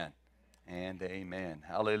And amen.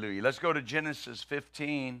 Hallelujah. Let's go to Genesis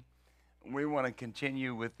 15. We want to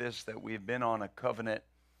continue with this, that we've been on a covenant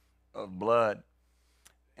of blood.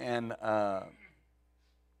 And I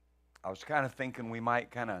was kind of thinking we might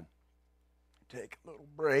kind of take a little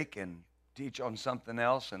break and teach on something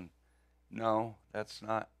else. And no, that's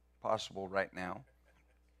not possible right now.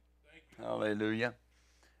 Hallelujah.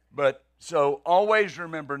 But so always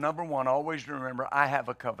remember, number one, always remember, I have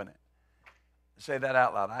a covenant. Say that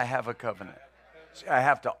out loud. I have a covenant. See, I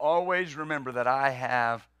have to always remember that I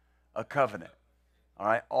have a covenant. All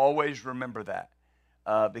right? Always remember that.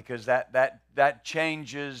 Because that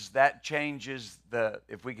changes the,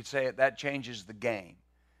 if we could say it, that changes the game.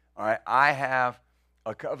 All right? I have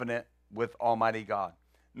a covenant with Almighty God.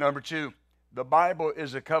 Number two, the Bible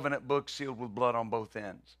is a covenant book sealed with blood on both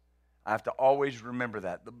ends. I have to always remember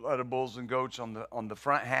that. The blood of bulls and goats on the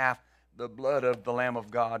front half, the blood of the Lamb of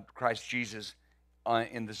God, Christ Jesus,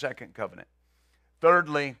 in the second covenant.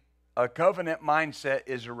 Thirdly, a covenant mindset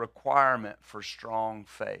is a requirement for strong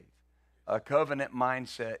faith. A covenant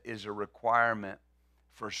mindset is a requirement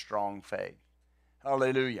for strong faith.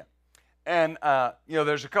 Hallelujah. And,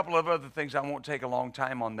 there's a couple of other things. I won't take a long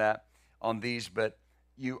time on these, but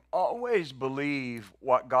you always believe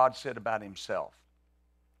what God said about himself.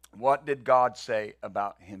 What did God say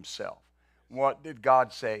about himself? What did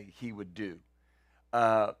God say he would do?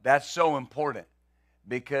 That's so important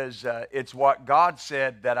because it's what God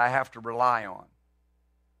said that I have to rely on,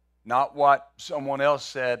 not what someone else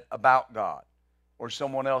said about God or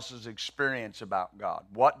someone else's experience about God.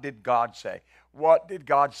 What did God say? What did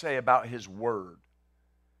God say about his word?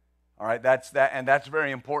 All right, that's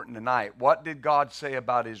very important tonight. What did God say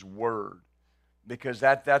about his word? Because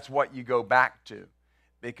that's what you go back to.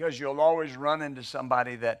 Because you'll always run into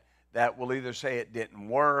somebody that will either say it didn't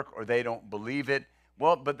work or they don't believe it.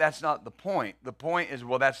 Well, but that's not the point. The point is,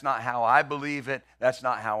 well, that's not how I believe it. That's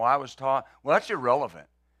not how I was taught. Well, that's irrelevant.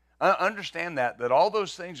 Understand that all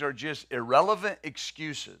those things are just irrelevant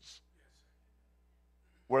excuses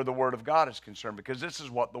where the Word of God is concerned, because this is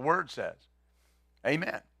what the Word says.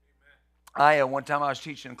 Amen. One time I was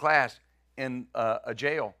teaching a class in a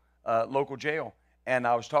jail, local jail, and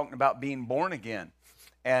I was talking about being born again.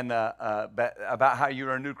 And about how you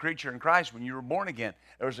were a new creature in Christ when you were born again.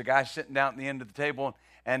 There was a guy sitting down at the end of the table,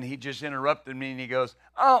 and he just interrupted me, and he goes,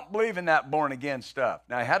 I don't believe in that born again stuff.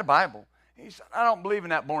 Now, he had a Bible. He said, I don't believe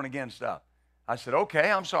in that born again stuff. I said,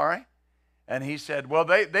 okay, I'm sorry. And he said, well,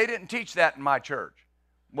 they didn't teach that in my church.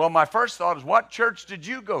 Well, my first thought is, what church did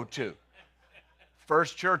you go to?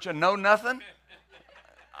 First Church of Know Nothing?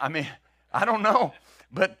 I mean, I don't know.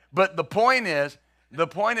 But the point is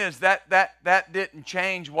that didn't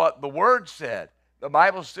change what the Word said. The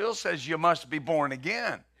Bible still says you must be born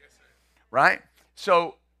again. Yes, right?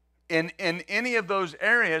 So in any of those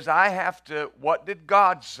areas, I have to, what did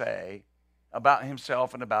God say about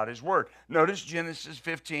himself and about his word? Notice Genesis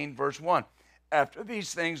 15, verse 1. After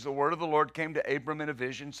these things, the word of the Lord came to Abram in a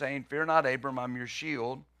vision, saying, fear not, Abram, I'm your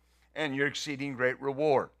shield and your exceeding great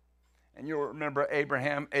reward. And you'll remember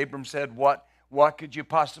Abram said, what could you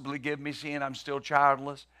possibly give me, seeing I'm still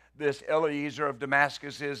childless? This Eliezer of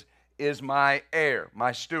Damascus is my heir,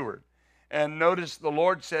 my steward. And notice the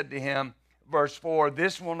Lord said to him, verse 4,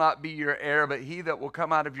 this will not be your heir, but he that will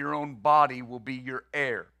come out of your own body will be your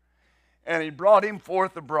heir. And he brought him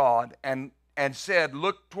forth abroad and said,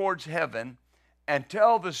 look towards heaven and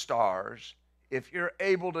tell the stars, if you're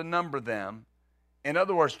able to number them. In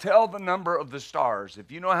other words, tell the number of the stars.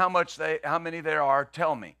 If you know how many there are,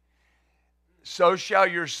 tell me. So shall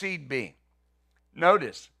your seed be.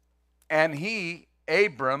 Notice, and he,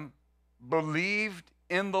 Abram, believed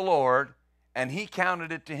in the Lord, and he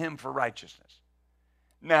counted it to him for righteousness.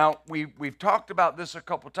 Now, we've talked about this a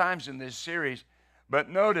couple times in this series, but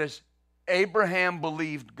notice, Abraham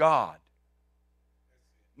believed God.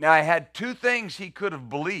 Now, I had two things he could have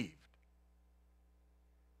believed.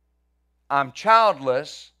 I'm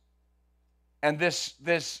childless, and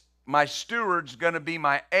this my steward's going to be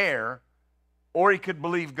my heir. Or he could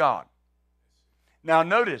believe God. Now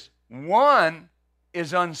notice, one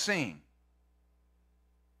is unseen.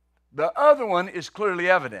 The other one is clearly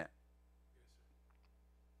evident.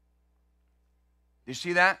 You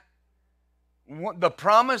see that? The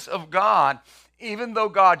promise of God, even though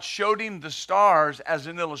God showed him the stars as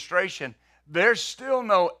an illustration, there's still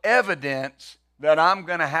no evidence that I'm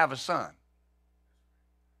going to have a son,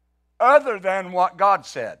 other than what God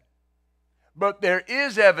said. But there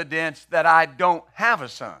is evidence that I don't have a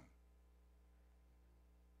son.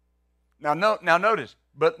 Now notice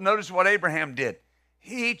what Abraham did.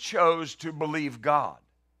 He chose to believe God.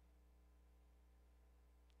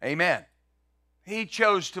 Amen. He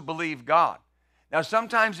chose to believe God. Now,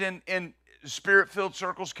 sometimes in spirit-filled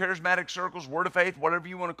circles, charismatic circles, word of faith, whatever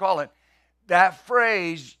you want to call it, that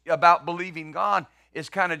phrase about believing God is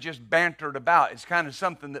kind of just bantered about. It's kind of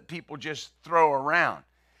something that people just throw around.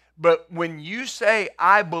 But when you say,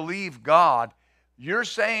 I believe God, you're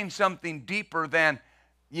saying something deeper than,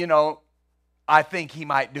 I think he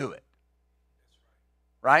might do it.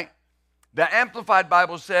 Right? The Amplified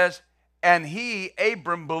Bible says, and he,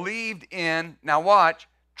 Abram, believed in, now watch,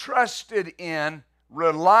 trusted in,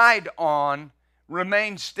 relied on,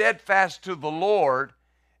 remained steadfast to the Lord,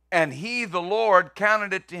 and he, the Lord,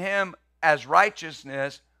 counted it to him as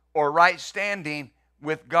righteousness or right standing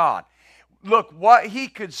with God. Look, what he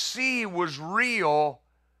could see was real,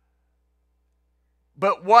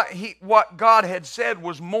 but what God had said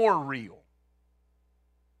was more real.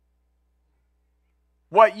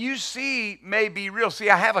 What you see may be real. See,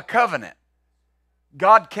 I have a covenant.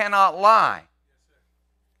 God cannot lie.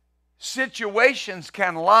 Situations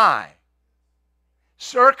can lie.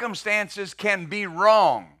 Circumstances can be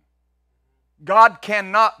wrong. God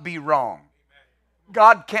cannot be wrong.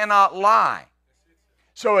 God cannot lie.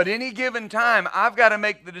 So at any given time, I've got to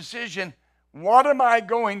make the decision, what am I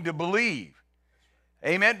going to believe?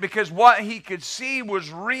 Amen? Because what he could see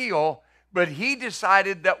was real, but he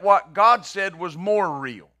decided that what God said was more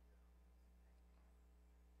real.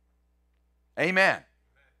 Amen.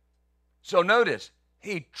 So notice,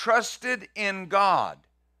 he trusted in God,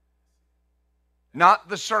 not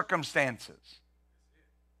the circumstances.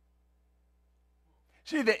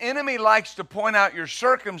 See, the enemy likes to point out your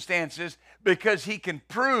circumstances because he can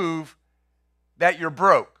prove that you're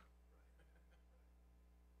broke.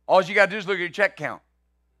 All you got to do is look at your check count.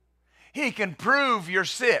 He can prove you're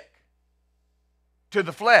sick to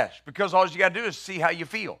the flesh because all you got to do is see how you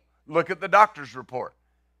feel. Look at the doctor's report.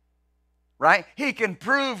 Right? He can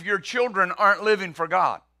prove your children aren't living for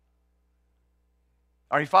God.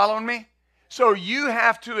 Are you following me? So you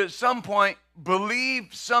have to at some point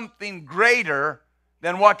believe something greater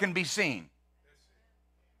than what can be seen.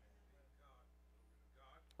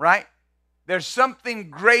 Right? There's something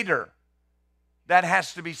greater that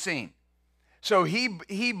has to be seen. So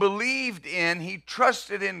he believed in, he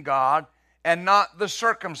trusted in God and not the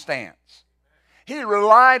circumstance. He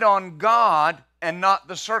relied on God and not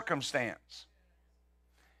the circumstance.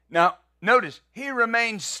 Now, notice, he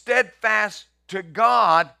remained steadfast to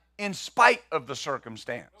God in spite of the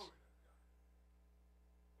circumstance.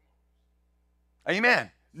 Amen.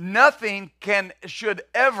 Nothing should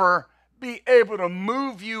ever be able to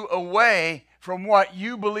move you away from what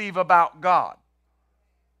you believe about God.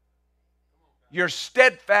 You're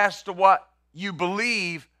steadfast to what you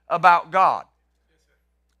believe about God.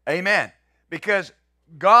 Amen. Because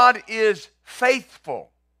God is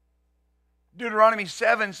faithful. Deuteronomy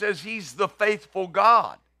 7 says he's the faithful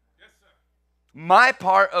God. Yes, sir. My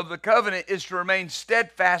part of the covenant is to remain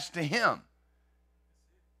steadfast to him.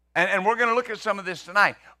 And we're going to look at some of this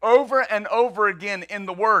tonight. Over and over again in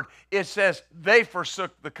the Word, it says they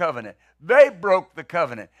forsook the covenant. They broke the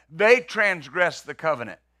covenant. They transgressed the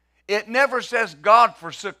covenant. It never says God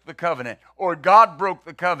forsook the covenant or God broke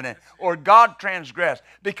the covenant or God transgressed,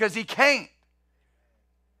 because he can't.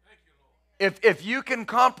 If you can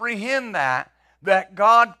comprehend that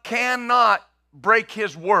God cannot break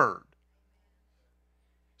his word.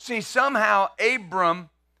 See, somehow Abram,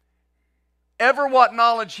 ever what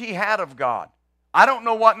knowledge he had of God. I don't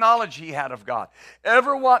know what knowledge he had of God.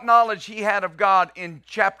 Ever what knowledge he had of God in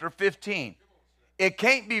chapter 15. It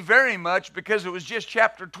can't be very much, because it was just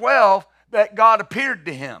chapter 12 that God appeared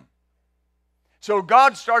to him. So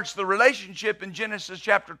God starts the relationship in Genesis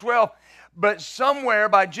chapter 12, but somewhere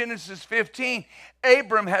by Genesis 15,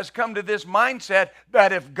 Abram has come to this mindset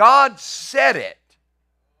that if God said it,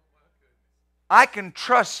 I can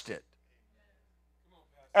trust it.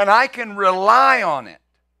 And I can rely on it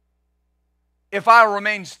if I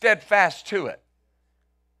remain steadfast to it.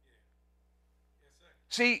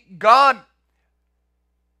 See, God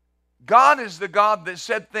is the God that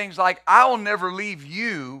said things like, I will never leave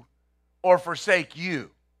you or forsake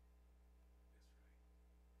you.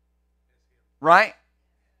 Right?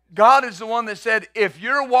 God is the one that said, if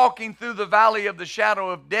you're walking through the valley of the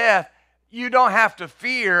shadow of death, you don't have to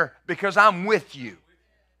fear, because I'm with you.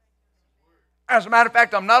 As a matter of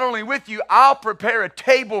fact, I'm not only with you, I'll prepare a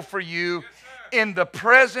table for you in the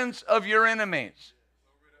presence of your enemies.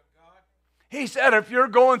 He said, if you're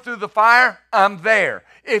going through the fire, I'm there.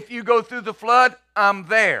 If you go through the flood, I'm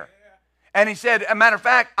there. And he said, as a matter of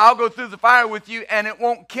fact, I'll go through the fire with you and it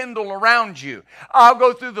won't kindle around you. I'll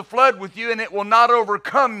go through the flood with you and it will not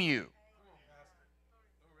overcome you.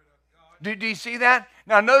 Do you see that?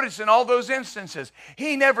 Now notice in all those instances,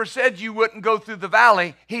 he never said you wouldn't go through the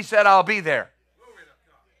valley. He said, I'll be there.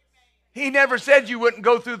 He never said you wouldn't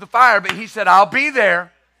go through the fire, but he said, I'll be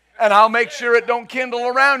there, and I'll make sure it don't kindle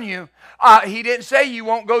around you. He didn't say you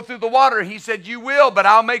won't go through the water. He said you will, but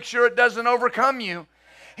I'll make sure it doesn't overcome you.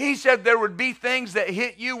 He said there would be things that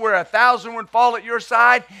hit you where 1,000 would fall at your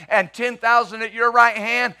side and 10,000 at your right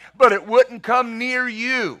hand, but it wouldn't come near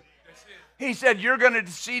you. He said you're going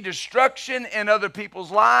to see destruction in other people's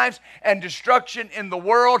lives and destruction in the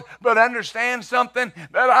world, but understand something,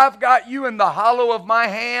 that I've got you in the hollow of my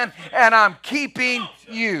hand and I'm keeping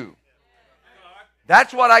you.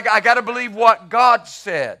 That's what I got to believe what God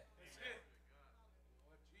said.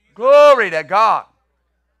 Glory to God.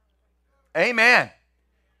 Amen.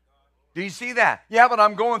 Do you see that? Yeah, but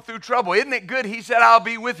I'm going through trouble. Isn't it good? He said I'll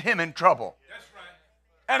be with him in trouble.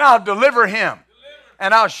 And I'll deliver him.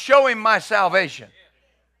 And I'll show him my salvation.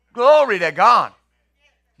 Glory to God.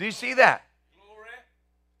 Do you see that?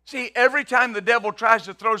 See, every time the devil tries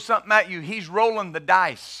to throw something at you, he's rolling the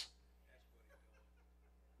dice.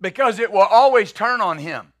 Because it will always turn on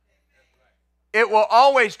him. It will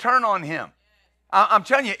always turn on him. I'm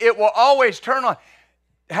telling you, it will always turn on.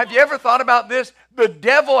 Have you ever thought about this? The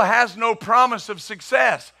devil has no promise of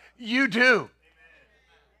success. You do.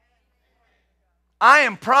 I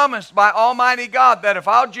am promised by Almighty God that if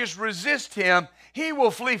I'll just resist him, he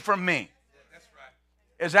will flee from me.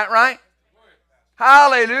 Is that right?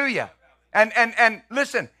 Hallelujah. And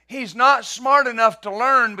listen, he's not smart enough to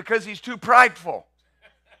learn because he's too prideful.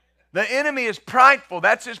 The enemy is prideful.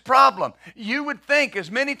 That's his problem. You would think as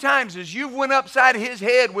many times as you've went upside his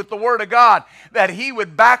head with the Word of God that he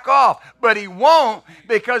would back off, but he won't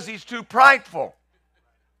because he's too prideful.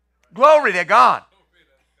 Glory to God.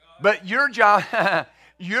 But your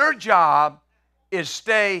job is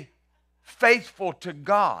stay faithful to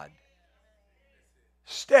God,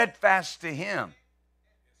 steadfast to him.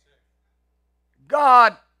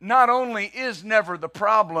 God not only is never the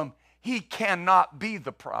problem, he cannot be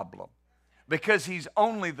the problem because he's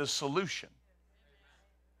only the solution.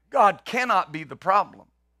 God cannot be the problem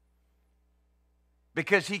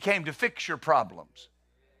because he came to fix your problems.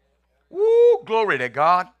 Woo, glory to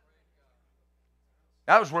God.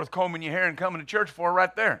 That was worth combing your hair and coming to church for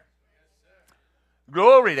right there.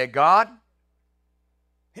 Glory to God.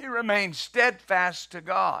 He remains steadfast to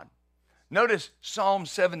God. Notice Psalm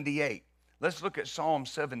 78. Let's look at Psalm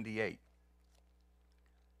 78.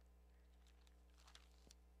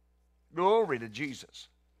 Glory to Jesus.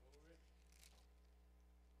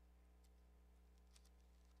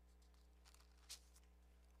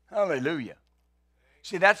 Hallelujah.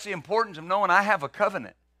 See, that's the importance of knowing I have a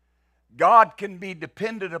covenant. God can be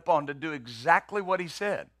depended upon to do exactly what he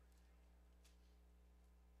said.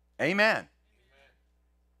 Amen.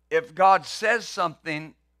 If God says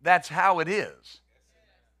something, that's how it is.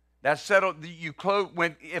 That's settled.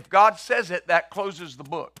 If God says it, that closes the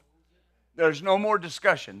book. There's no more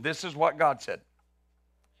discussion. This is what God said.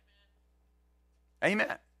 Amen.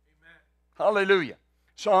 Amen. Hallelujah.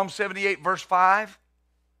 Psalm 78, verse 5.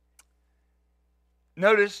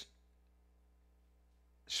 Notice,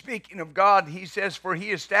 speaking of God, he says, for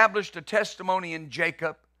he established a testimony in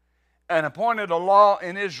Jacob and appointed a law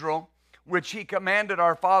in Israel, which he commanded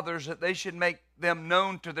our fathers that they should make them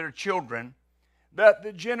known to their children, that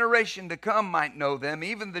the generation to come might know them,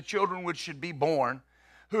 even the children which should be born,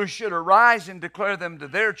 who should arise and declare them to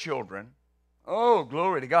their children. Oh,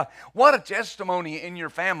 glory to God. What a testimony in your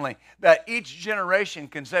family that each generation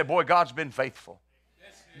can say, boy, God's been faithful.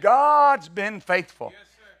 God's been faithful.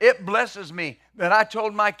 It blesses me that I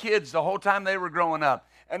told my kids the whole time they were growing up,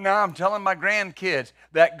 and now I'm telling my grandkids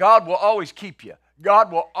that God will always keep you.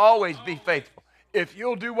 God will always be faithful. If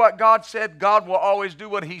you'll do what God said, God will always do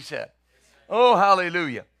what he said. Oh,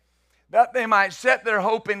 hallelujah. That they might set their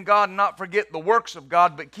hope in God and not forget the works of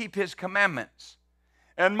God, but keep his commandments,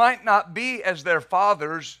 and might not be as their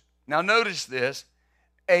fathers. Now notice this,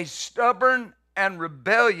 a stubborn and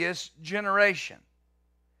rebellious generation.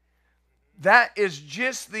 That is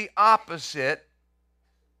just the opposite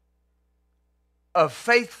of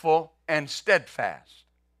faithful and steadfast.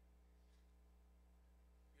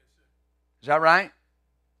 Is that right?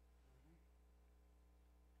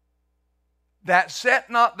 That set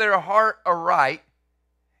not their heart aright,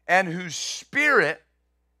 and whose spirit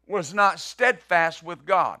was not steadfast with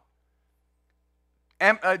God.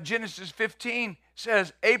 And, Genesis 15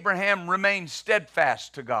 says Abraham remained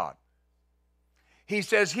steadfast to God. He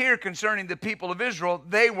says here concerning the people of Israel,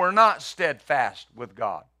 they were not steadfast with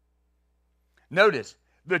God. Notice,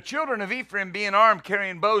 the children of Ephraim being armed,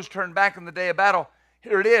 carrying bows, turned back in the day of battle.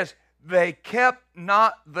 Here it is. They kept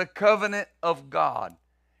not the covenant of God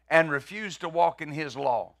and refused to walk in his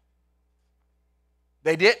law.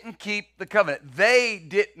 They didn't keep the covenant. They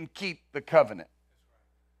didn't keep the covenant.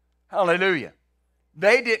 Hallelujah.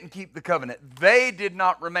 They didn't keep the covenant. They did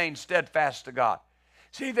not remain steadfast to God.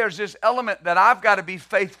 See, there's this element that I've got to be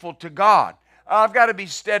faithful to God. I've got to be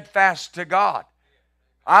steadfast to God.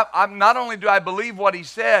 I'm not only do I believe what he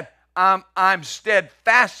said, I'm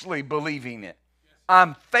steadfastly believing it.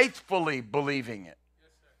 I'm faithfully believing it.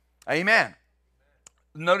 Amen.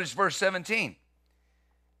 Notice verse 17.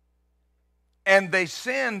 And they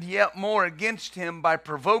sinned yet more against him by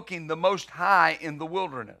provoking the Most High in the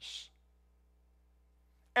wilderness.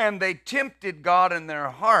 And they tempted God in their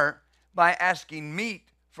heart by asking meat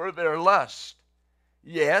for their lust.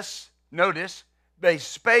 Yes, notice, they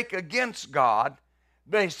spake against God.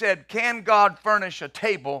 They said, can God furnish a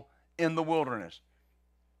table in the wilderness?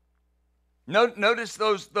 Notice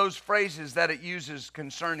those phrases that it uses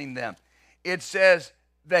concerning them. It says,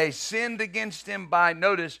 they sinned against him by,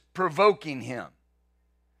 notice, provoking him.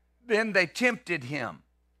 Then they tempted him.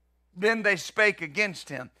 Then they spake against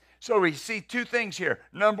him. So we see two things here.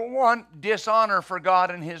 Number one, dishonor for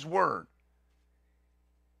God and his word.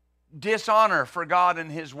 Dishonor for God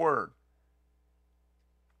and his word.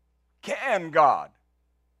 Can God?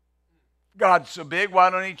 God's so big,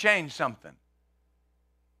 why don't he change something?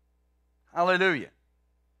 Hallelujah.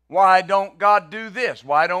 Why don't God do this?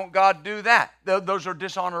 Why don't God do that? Those are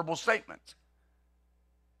dishonorable statements.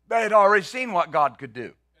 They had already seen what God could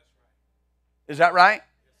do. Is that right?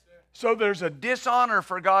 So there's a dishonor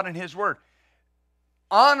for God and his word.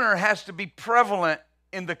 Honor has to be prevalent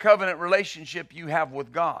in the covenant relationship you have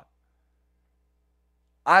with God.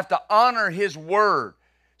 I have to honor his word.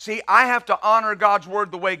 See, I have to honor God's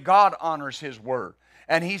word the way God honors his word.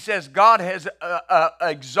 And he says God has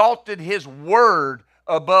exalted his word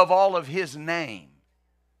above all of his name.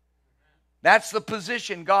 That's the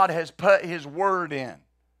position God has put his word in.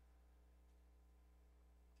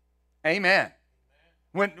 Amen.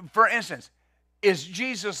 When, for instance, is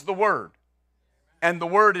Jesus the Word? And the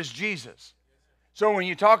Word is Jesus. So when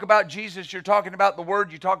you talk about Jesus, you're talking about the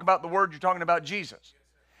Word. You talk about the Word, you're talking about Jesus.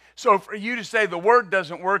 So for you to say the Word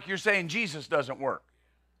doesn't work, you're saying Jesus doesn't work.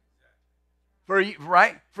 For you,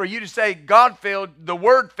 right? For you to say God failed, the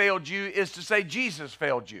Word failed you, is to say Jesus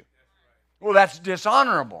failed you. Well, that's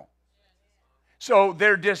dishonorable. So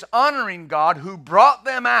they're dishonoring God who brought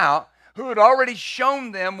them out, who had already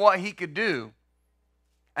shown them what he could do.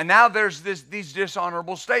 And now there's these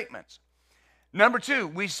dishonorable statements. Number two,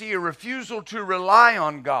 we see a refusal to rely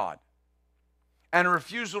on God and a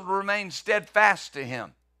refusal to remain steadfast to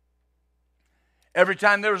him. Every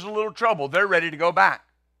time there's a little trouble, they're ready to go back.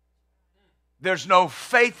 There's no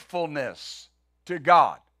faithfulness to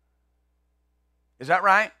God. Is that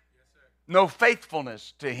right? Yes, sir. No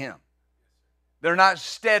faithfulness to him. They're not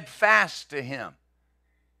steadfast to him.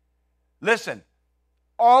 Listen,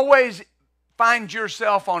 always find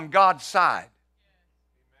yourself on God's side.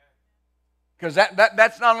 Because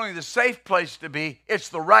that's not only the safe place to be, it's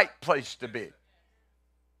the right place to be.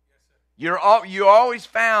 You're always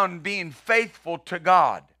found being faithful to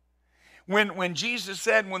God. When Jesus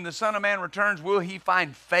said, when the Son of Man returns, will he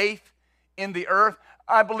find faith in the earth?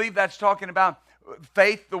 I believe that's talking about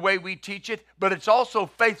faith the way we teach it, but it's also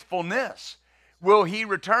faithfulness. Will he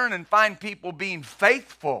return and find people being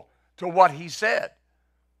faithful to what he said?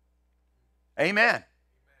 Amen.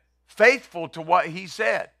 Faithful to what he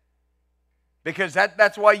said. Because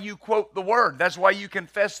that's why you quote the word. That's why you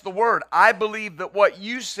confess the word. I believe that what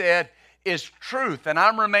you said is truth, and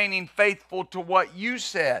I'm remaining faithful to what you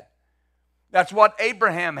said. That's what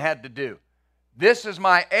Abraham had to do. This is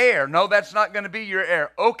my heir. No, that's not going to be your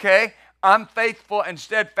heir. Okay, I'm faithful and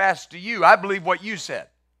steadfast to you. I believe what you said.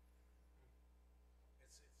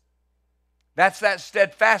 That's that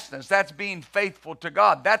steadfastness. That's being faithful to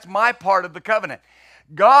God. That's my part of the covenant.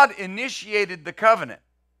 God initiated the covenant.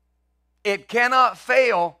 It cannot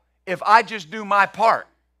fail if I just do my part.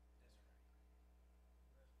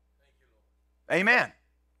 Amen.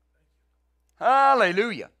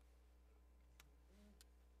 Hallelujah.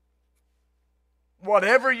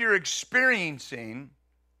 Whatever you're experiencing,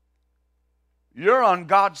 you're on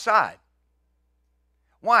God's side.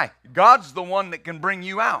 Why? God's the one that can bring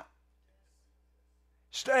you out.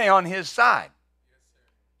 Stay on his side.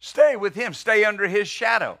 Stay with him. Stay under his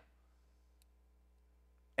shadow.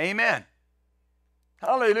 Amen.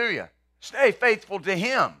 Hallelujah. Stay faithful to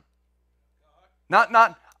him.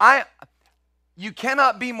 You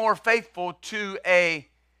cannot be more faithful to a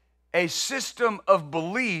system of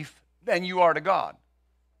belief than you are to God.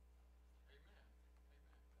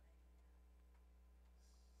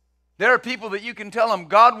 There are people that you can tell them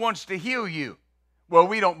God wants to heal you. Well,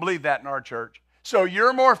 we don't believe that in our church. So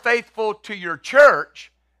you're more faithful to your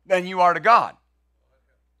church than you are to God.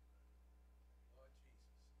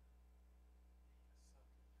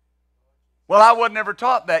 Well, I was never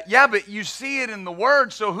taught that. Yeah, but you see it in the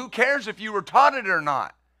Word, so who cares if you were taught it or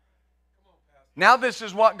not? Now this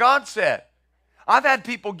is what God said. I've had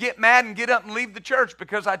people get mad and get up and leave the church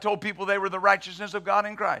because I told people they were the righteousness of God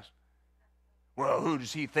in Christ. Well, who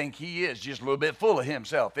does he think he is? Just a little bit full of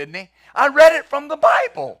himself, isn't he? I read it from the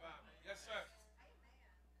Bible.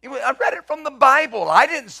 I read it from the Bible. I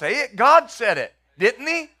didn't say it. God said it, didn't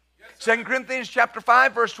he? 2 Corinthians chapter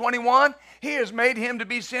 5, verse 21. He has made him to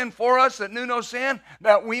be sin for us that knew no sin,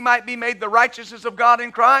 that we might be made the righteousness of God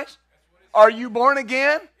in Christ. Are you born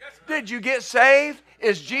again? Did you get saved?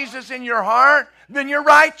 Is Jesus in your heart? Then you're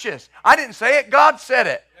righteous. I didn't say it. God said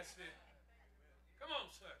it.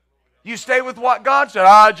 You stay with what God said.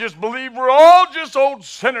 I just believe we're all just old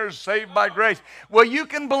sinners saved by grace. Well, you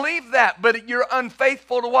can believe that, but you're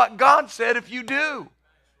unfaithful to what God said if you do.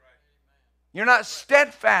 You're not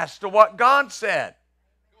steadfast to what God said.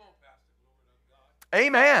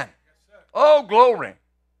 Amen. Oh, glory.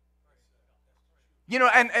 You know,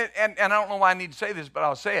 and I don't know why I need to say this, but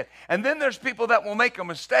I'll say it. And then there's people that will make a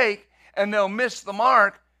mistake and they'll miss the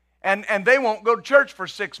mark and they won't go to church for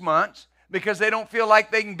 6 months because they don't feel like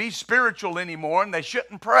they can be spiritual anymore and they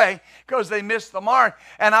shouldn't pray because they missed the mark.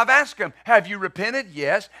 And I've asked them, have you repented?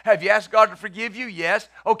 Yes. Have you asked God to forgive you? Yes.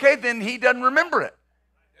 Okay, then he doesn't remember it.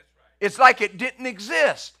 It's like it didn't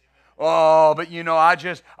exist. Oh, but you know, I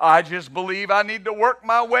just believe I need to work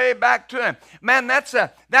my way back to him. Man, that's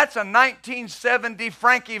a 1970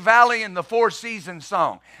 Frankie Valli and the Four Seasons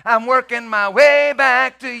song. I'm working my way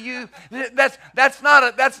back to you. That's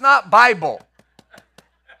not Bible.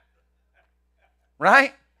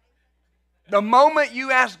 Right? The moment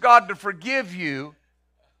you ask God to forgive you,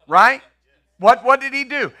 right? What did he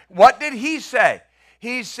do? What did he say?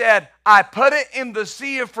 He said, I put it in the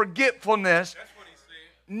sea of forgetfulness,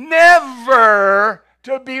 never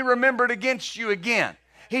to be remembered against you again.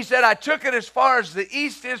 He said, I took it as far as the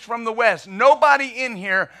east is from the west. Nobody in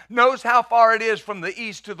here knows how far it is from the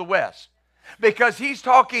east to the west because he's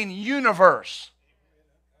talking universe.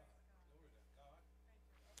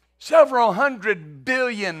 Several 100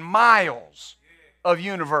 billion miles of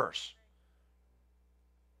universe.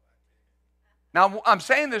 Now, I'm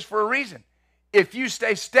saying this for a reason. If you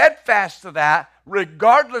stay steadfast to that,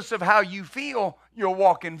 regardless of how you feel, you'll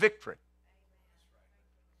walk in victory.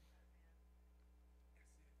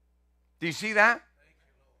 Do you see that?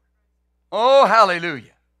 Oh,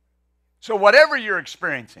 hallelujah. So whatever you're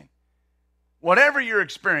experiencing,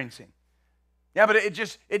 yeah, but it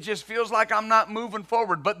just feels like I'm not moving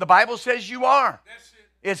forward. But the Bible says you are.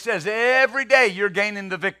 It says every day you're gaining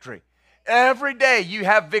the victory. Every day you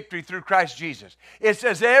have victory through Christ Jesus. It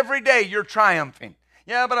says every day you're triumphing.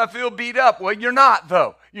 Yeah, but I feel beat up. Well, you're not,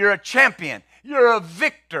 though. You're a champion. You're a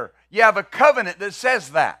victor. You have a covenant that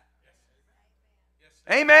says that.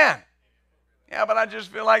 Amen. Yeah, but I just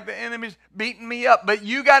feel like the enemy's beating me up. But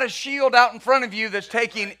you got a shield out in front of you that's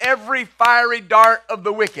taking every fiery dart of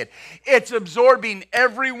the wicked. It's absorbing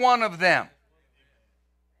every one of them.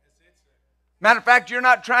 Matter of fact, you're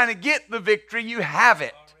not trying to get the victory. You have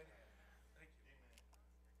it.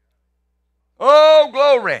 Oh,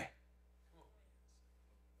 glory.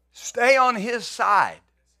 Stay on his side.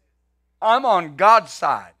 I'm on God's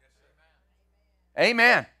side.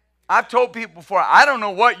 Amen. I've told people before, I don't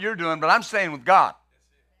know what you're doing, but I'm staying with God.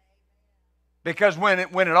 Because when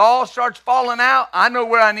it all starts falling out, I know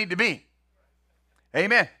where I need to be.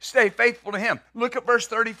 Amen. Stay faithful to him. Look at verse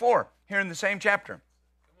 34 here in the same chapter.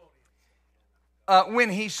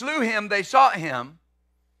 When he slew him, they sought him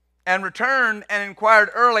and returned and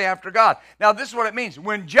inquired early after God. Now, this is what it means.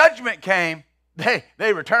 When judgment came,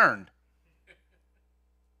 they returned.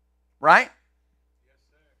 Right?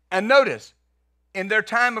 And notice, in their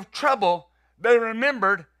time of trouble, they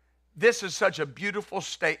remembered, this is such a beautiful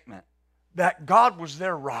statement, that God was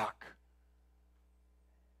their rock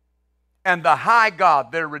and the high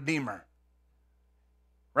God, their Redeemer.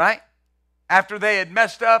 Right? After they had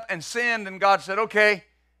messed up and sinned, and God said, okay,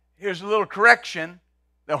 here's a little correction.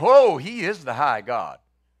 He is the high God.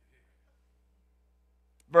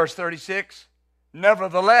 Verse 36,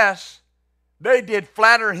 nevertheless, they did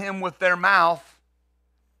flatter him with their mouth,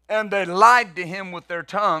 and they lied to him with their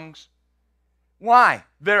tongues. Why?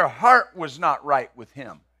 Their heart was not right with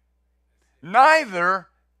him. Neither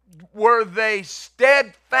were they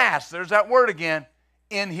steadfast, there's that word again,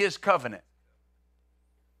 in his covenant.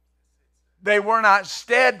 They were not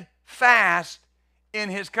steadfast in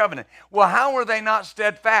his covenant. Well, how were they not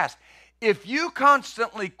steadfast? If you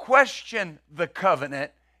constantly question the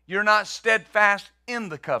covenant, you're not steadfast in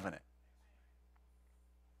the covenant.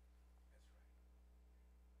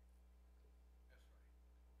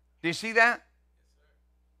 Do you see that?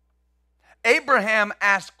 Abraham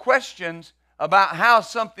asked questions about how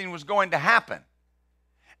something was going to happen.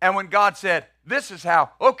 And when God said, this is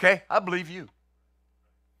how, okay, I believe you.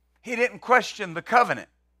 He didn't question the covenant.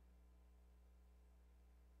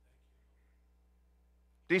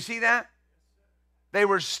 Do you see that? They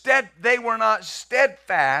were not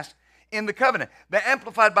steadfast in the covenant. The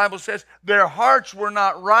Amplified Bible says their hearts were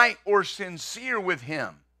not right or sincere with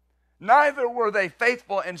him. Neither were they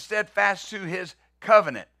faithful and steadfast to his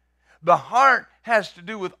covenant. The heart has to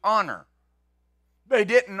do with honor. They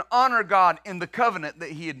didn't honor God in the covenant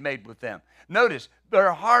that he had made with them. Notice,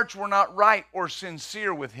 their hearts were not right or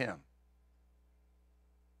sincere with him.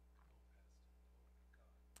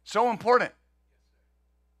 So important.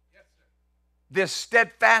 This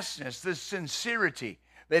steadfastness, this sincerity.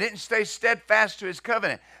 They didn't stay steadfast to his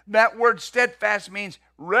covenant. That word steadfast means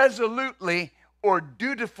resolutely or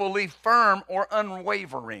dutifully firm or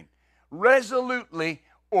unwavering. Resolutely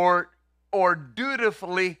or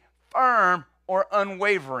dutifully firm or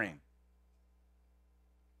unwavering.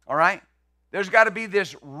 All right? There's got to be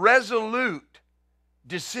this resolute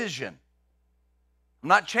decision. I'm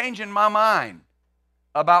not changing my mind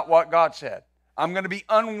about what God said. I'm going to be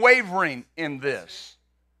unwavering in this.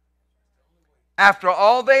 After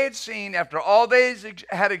all they had seen, after all they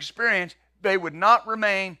had experienced, they would not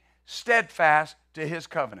remain steadfast to his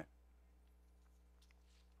covenant.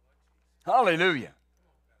 Hallelujah.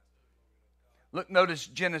 Look, notice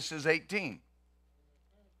Genesis 18.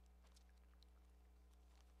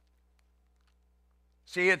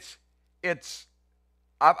 See,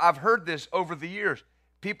 I've heard this over the years.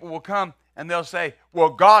 People will come and they'll say, well,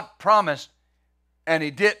 God promised and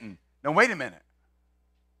he didn't. Now, wait a minute.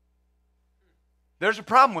 There's a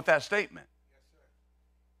problem with that statement.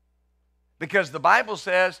 Because the Bible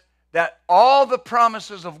says that all the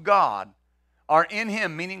promises of God are in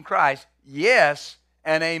him, meaning Christ, yes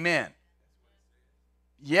and amen.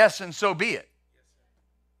 Yes, and so be it.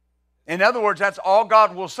 In other words, that's all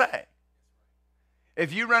God will say.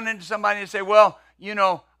 If you run into somebody and say, well, you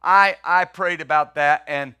know, I prayed about that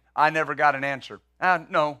and I never got an answer.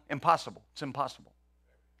 No, impossible. It's impossible.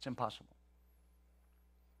 It's impossible.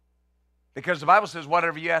 Because the Bible says,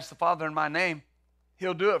 whatever you ask the Father in my name,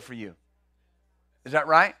 he'll do it for you. Is that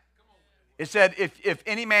right? It said, if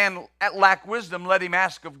any man lack wisdom, let him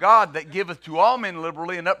ask of God that giveth to all men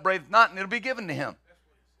liberally and upbraideth not, and it'll be given to him.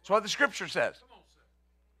 That's what the Scripture says.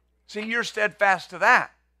 See, you're steadfast to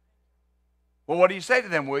that. Well, what do you say to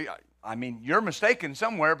them? Well, I mean, you're mistaken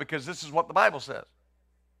somewhere because this is what the Bible says.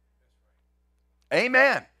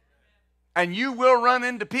 Amen. And you will run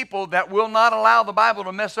into people that will not allow the Bible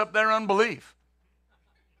to mess up their unbelief.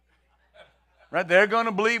 Right? They're going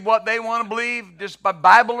to believe what they want to believe just by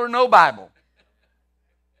Bible or no Bible.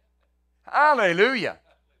 Hallelujah.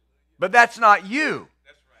 But that's not you.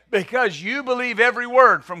 Because you believe every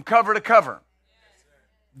word from cover to cover.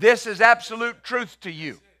 This is absolute truth to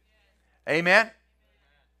you. Amen.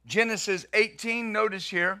 Genesis 18, notice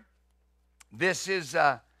here. This is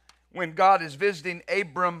when God is visiting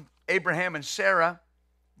Abraham and Sarah.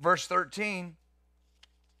 Verse 13.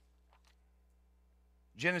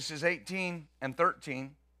 Genesis 18 and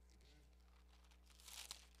 13.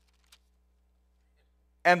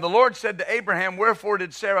 And the Lord said to Abraham, wherefore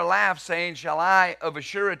did Sarah laugh, saying, shall I of a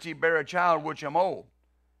surety bear a child which am old?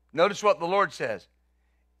 Notice what the Lord says.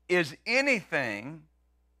 Is anything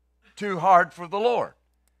too hard for the Lord?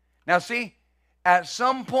 Now see, at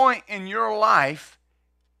some point in your life,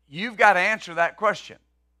 you've got to answer that question.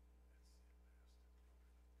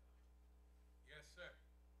 Yes, sir.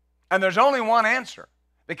 And there's only one answer.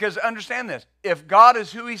 Because understand this, if God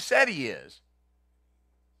is who he said he is,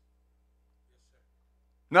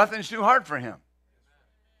 nothing's too hard for him.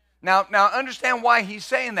 Now understand why he's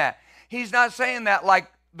saying that. He's not saying that like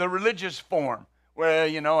the religious form. Well,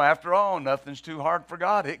 you know, after all, nothing's too hard for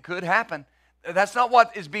God. It could happen. That's not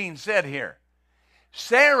what is being said here.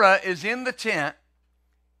 Sarah is in the tent.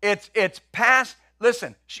 It's past,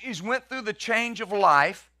 listen, she's went through the change of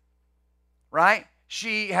life, right?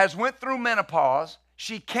 She has went through menopause.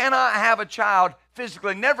 She cannot have a child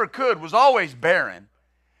physically, never could, was always barren.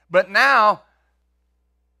 But now,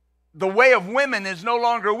 the way of women is no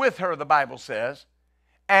longer with her, the Bible says.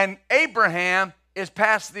 And Abraham is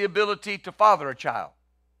past the ability to father a child.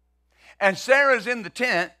 And Sarah's in the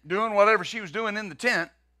tent, doing whatever she was doing in the tent.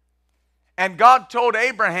 And God told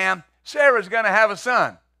Abraham, Sarah's going to have a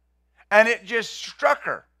son. And it just struck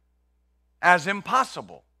her as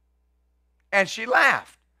impossible. And she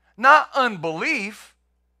laughed. Not unbelief.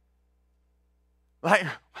 Like,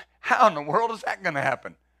 how in the world is that going to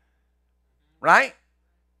happen? Right?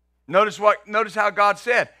 Notice how God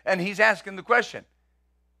said, and he's asking the question.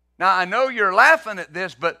 Now, I know you're laughing at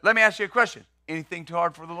this, but let me ask you a question. Anything too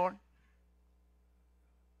hard for the Lord?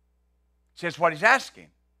 See, that's what he's asking.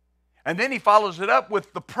 And then he follows it up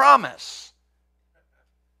with the promise.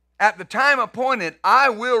 At the time appointed, I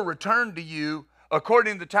will return to you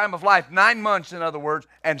according to the time of life, 9 months in other words,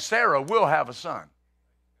 and Sarah will have a son.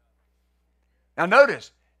 Now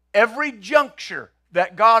notice, every juncture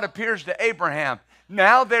that God appears to Abraham,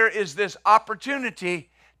 now there is this opportunity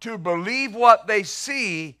to believe what they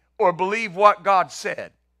see or believe what God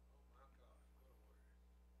said.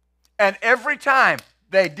 And every time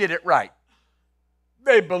they did it right.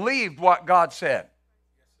 They believed what God said.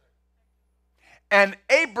 And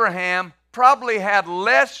Abraham probably had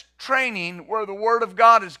less training where the Word of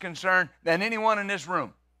God is concerned than anyone in this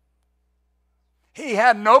room. He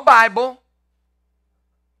had no Bible.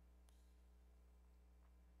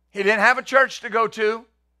 He didn't have a church to go to.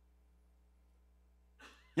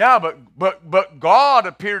 Yeah, but God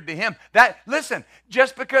appeared to him. Listen,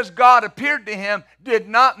 just because God appeared to him did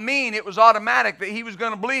not mean it was automatic that he was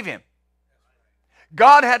going to believe him.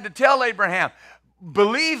 God had to tell Abraham,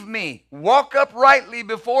 believe me, walk uprightly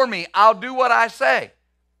before me, I'll do what I say.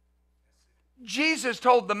 Jesus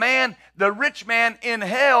told the rich man in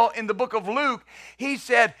hell in the book of Luke, he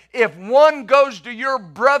said, if one goes to your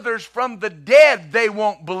brothers from the dead, they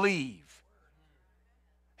won't believe.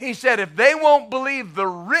 He said, if they won't believe the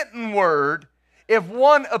written word, if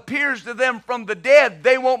one appears to them from the dead,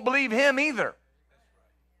 they won't believe him either.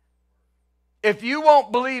 If you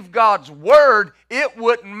won't believe God's word, it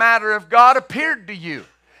wouldn't matter if God appeared to you.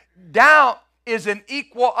 Doubt is an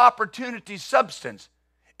equal opportunity substance.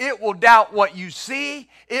 It will doubt what you see.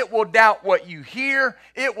 It will doubt what you hear.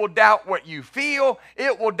 It will doubt what you feel.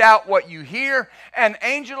 It will doubt what you hear. An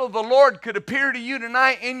angel of the Lord could appear to you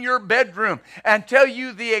tonight in your bedroom and tell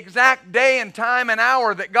you the exact day and time and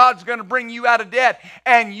hour that God's going to bring you out of debt,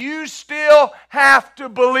 and you still have to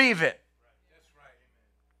believe it.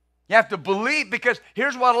 You have to believe, because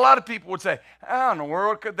here's what a lot of people would say. How in the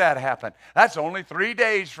world could that happen? That's only 3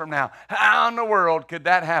 days from now. How in the world could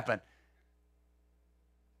that happen?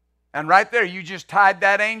 And right there, you just tied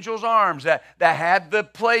that angel's arms that had the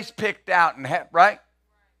place picked out, and right?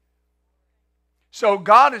 So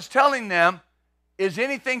God is telling them, is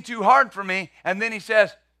anything too hard for me? And then he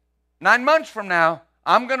says, 9 months from now,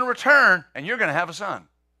 I'm going to return, and you're going to have a son.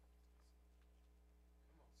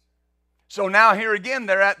 So now here again,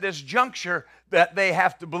 they're at this juncture that they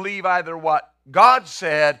have to believe either what God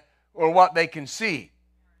said or what they can see.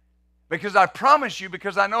 Because I promise you,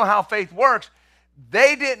 because I know how faith works,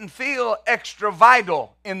 they didn't feel extra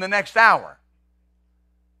vital in the next hour.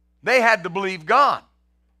 They had to believe God.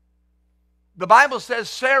 The Bible says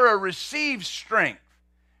Sarah received strength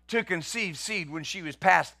to conceive seed when she was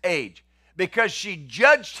past age because she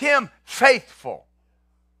judged him faithful.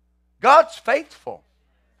 God's faithful.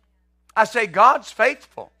 I say God's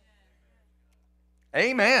faithful.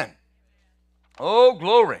 Amen. Oh,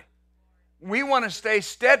 glory. We want to stay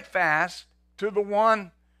steadfast to the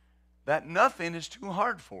one that nothing is too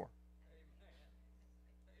hard for.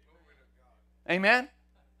 Amen.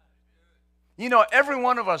 You know, every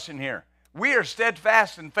one of us in here, we are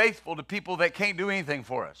steadfast and faithful to people that can't do anything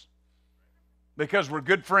for us because we're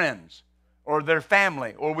good friends or they're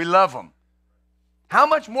family or we love them. How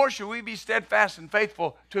much more should we be steadfast and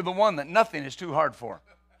faithful to the one that nothing is too hard for?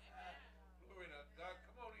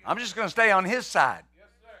 I'm just going to stay on his side.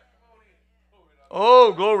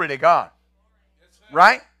 Oh, glory to God.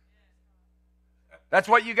 Right? That's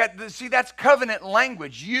what you got. See, that's covenant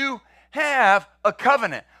language. You have a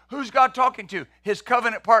covenant. Who's God talking to? His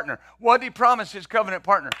covenant partner. What did he promise his covenant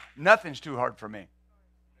partner? Nothing's too hard for me.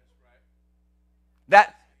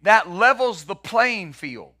 That levels the playing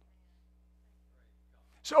field.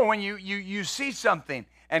 So when you see something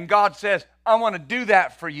and God says, I want to do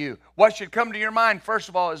that for you, what should come to your mind, first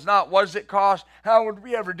of all, is not, what does it cost? How would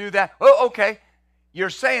we ever do that? Oh, okay.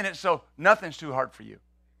 You're saying it, so nothing's too hard for you.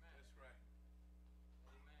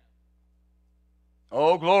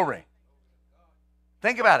 Oh, glory.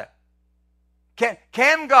 Think about it.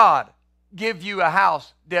 Can God give you a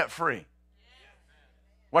house debt-free?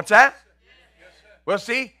 What's that? Well,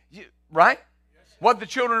 see, right? What did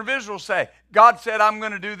the children of Israel say? God said, I'm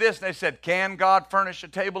going to do this. And they said, can God furnish a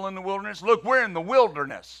table in the wilderness? Look, we're in the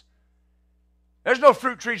wilderness. There's no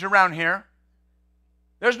fruit trees around here.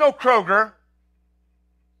 There's no Kroger.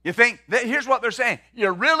 You think, here's what they're saying.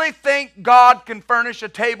 You really think God can furnish a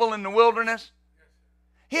table in the wilderness?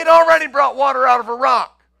 He had already brought water out of a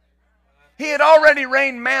rock. He had already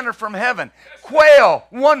rained manna from heaven. Quail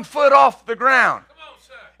 1 foot off the ground.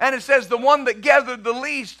 And it says the one that gathered the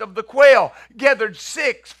least of the quail gathered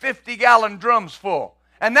 6 50-gallon drums full.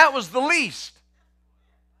 And that was the least.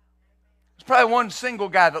 There's probably one single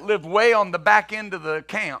guy that lived way on the back end of the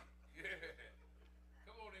camp.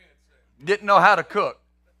 Didn't know how to cook.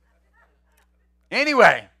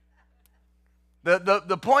 Anyway,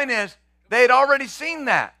 the point is, they had already seen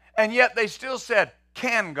that. And yet they still said,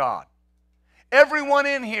 can God? Everyone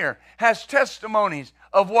in here has testimonies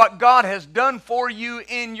of what God has done for you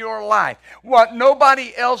in your life. What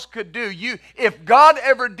nobody else could do. If God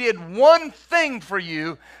ever did one thing for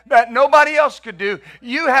you that nobody else could do,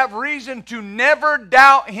 you have reason to never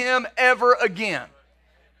doubt Him ever again.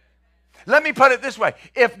 Let me put it this way.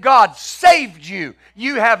 If God saved you,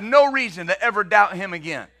 you have no reason to ever doubt Him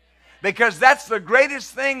again. Because that's the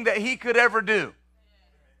greatest thing that He could ever do.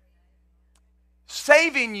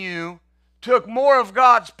 Saving you took more of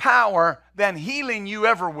God's power than healing you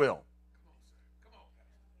ever will.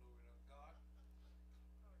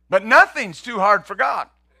 But nothing's too hard for God.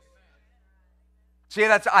 See,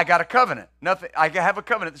 I got a covenant. I have a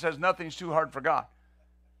covenant that says nothing's too hard for God.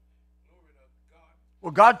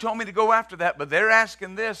 Well, God told me to go after that, but they're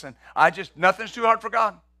asking this, and nothing's too hard for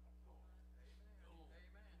God.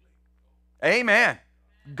 Amen.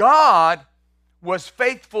 God was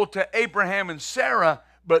faithful to Abraham and Sarah,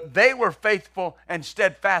 but they were faithful and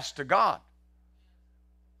steadfast to God.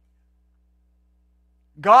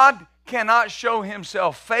 God cannot show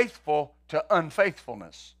Himself faithful to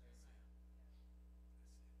unfaithfulness.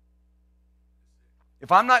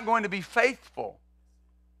 If I'm not going to be faithful,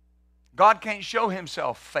 God can't show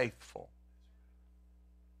Himself faithful.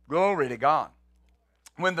 Glory to God.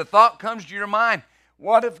 When the thought comes to your mind,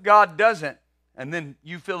 what if God doesn't? And then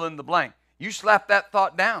you fill in the blank. You slap that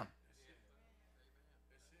thought down.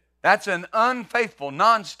 That's an unfaithful,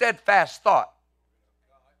 non-steadfast thought.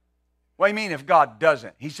 What do you mean if God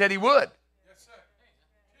doesn't? He said He would.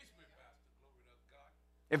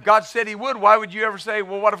 If God said He would, why would you ever say,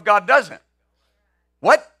 well, what if God doesn't?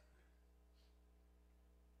 What?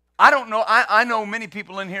 I don't know. I know many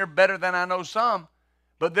people in here better than I know some.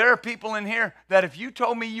 But there are people in here that if you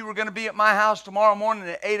told me you were going to be at my house tomorrow morning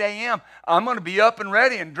at 8 a.m., I'm going to be up and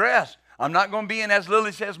ready and dressed. I'm not going to be in, as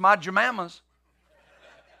Lily says, my jamamas.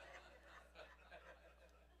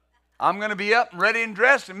 I'm going to be up and ready and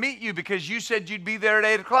dressed and meet you because you said you'd be there at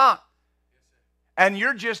 8 o'clock. And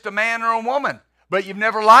you're just a man or a woman, but you've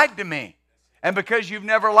never lied to me. And because you've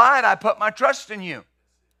never lied, I put my trust in you.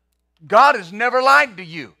 God has never lied to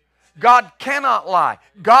you. God cannot lie.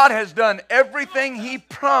 God has done everything He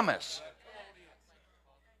promised.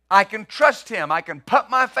 I can trust Him. I can put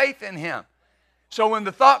my faith in Him. So when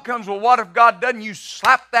the thought comes, well, what if God doesn't? You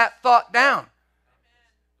slap that thought down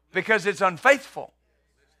because it's unfaithful.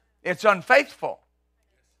 It's unfaithful.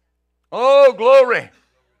 Oh, glory.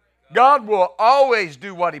 God will always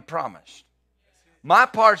do what He promised. My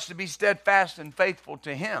part's to be steadfast and faithful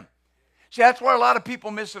to Him. See, that's where a lot of people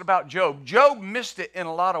miss it about Job. Job missed it in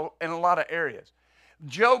a lot of areas.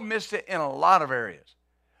 Job missed it in a lot of areas.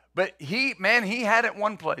 But he had it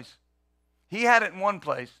one place. He had it in one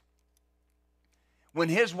place. When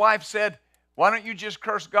his wife said, why don't you just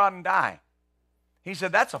curse God and die? He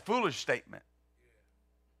said, that's a foolish statement.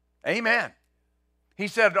 Amen. He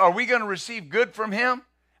said, are we going to receive good from Him?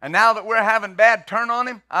 And now that we're having bad, turn on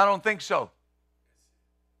Him? I don't think so.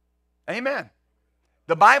 Amen.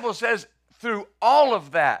 The Bible says, through all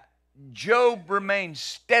of that, Job remained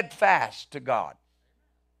steadfast to God.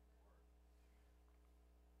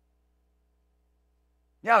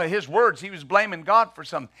 Yeah, his words, he was blaming God for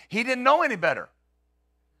something. He didn't know any better.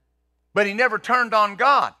 But he never turned on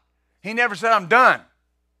God. He never said, I'm done.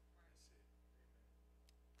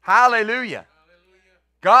 Hallelujah.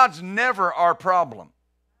 God's never our problem.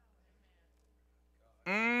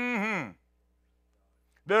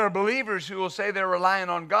 There are believers who will say they're relying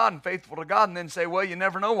on God and faithful to God and then say, well, you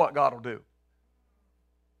never know what God will do.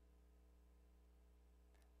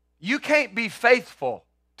 You can't be faithful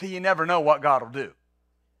till you never know what God will do.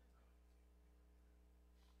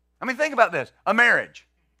 I mean, think about this. A marriage.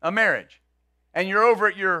 And you're over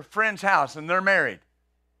at your friend's house and they're married.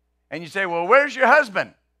 And you say, well, where's your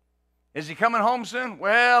husband? Is he coming home soon?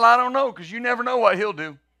 Well, I don't know, because you never know what he'll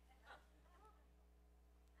do.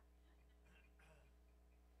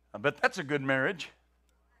 I bet that's a good marriage.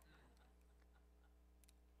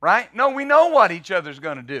 Right? No, we know what each other's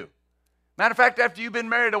going to do. Matter of fact, after you've been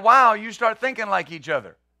married a while, you start thinking like each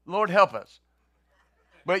other. Lord help us.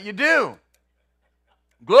 But you do.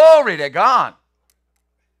 Glory to God.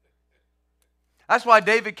 That's why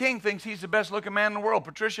David King thinks he's the best looking man in the world.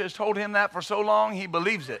 Patricia has told him that for so long, he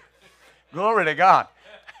believes it. Glory to God.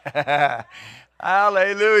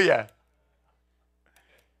 Hallelujah.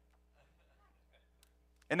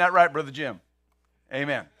 Isn't that right, Brother Jim?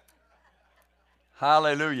 Amen.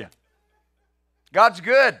 Hallelujah. God's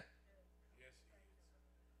good.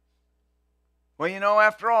 Well, you know,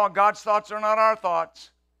 after all, God's thoughts are not our thoughts.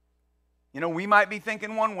 You know, we might be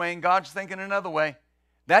thinking one way and God's thinking another way.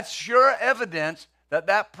 That's sure evidence that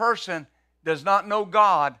that person does not know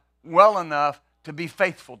God well enough to be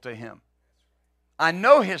faithful to Him. I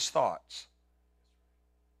know His thoughts.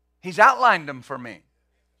 He's outlined them for me.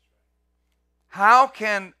 How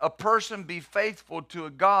can a person be faithful to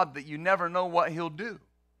a God that you never know what He'll do?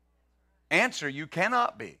 Answer, you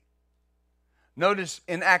cannot be. Notice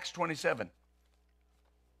in Acts 27.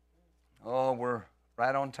 Oh, we're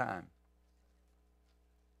right on time.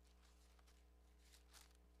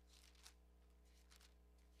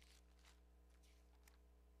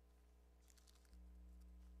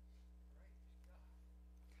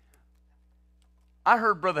 I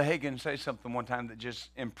heard Brother Hagin say something one time that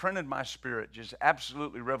just imprinted my spirit, just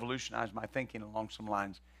absolutely revolutionized my thinking along some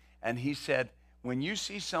lines. And he said, when you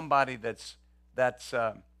see somebody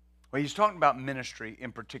well, he's talking about ministry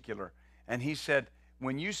in particular. And he said,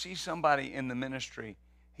 when you see somebody in the ministry,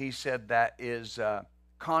 he said that is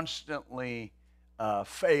constantly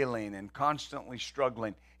failing and constantly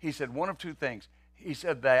struggling. He said one of two things. He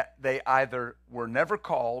said that they either were never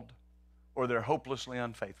called or they're hopelessly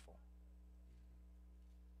unfaithful.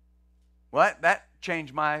 Well, that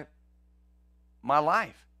changed my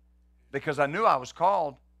life because I knew I was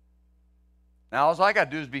called. Now, all I got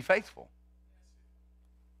to do is be faithful.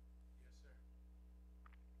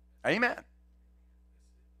 Amen.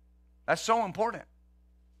 That's so important.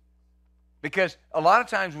 Because a lot of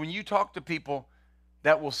times when you talk to people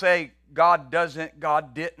that will say God doesn't,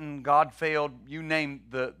 God didn't, God failed, you name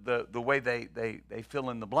the way they fill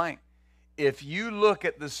in the blank. If you look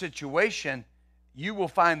at the situation, you will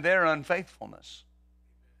find their unfaithfulness.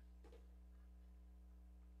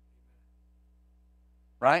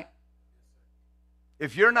 Right?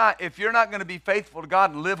 If you're not going to be faithful to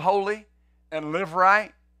God and live holy and live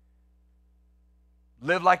right,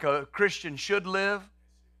 live like a Christian should live,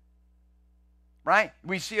 right?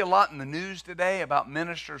 We see a lot in the news today about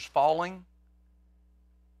ministers falling.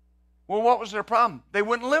 Well, what was their problem? They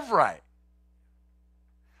wouldn't live right.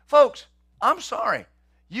 Folks, I'm sorry.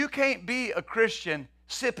 You can't be a Christian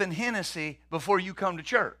sipping Hennessy before you come to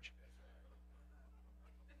church.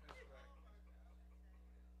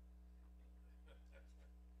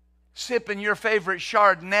 Sipping your favorite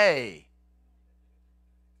Chardonnay.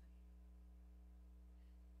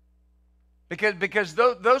 Because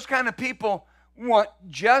those kind of people want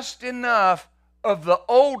just enough of the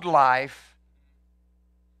old life,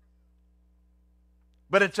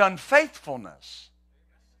 but it's unfaithfulness.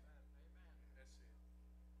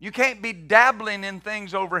 You can't be dabbling in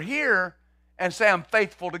things over here and say, I'm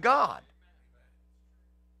faithful to God.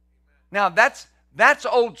 Now, that's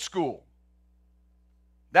old school.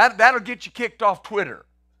 That'll get you kicked off Twitter.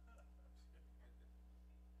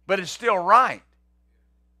 But it's still right.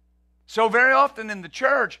 So very often in the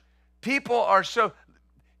church, people are so...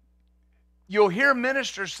 You'll hear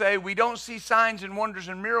ministers say, we don't see signs and wonders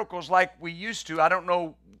and miracles like we used to. I don't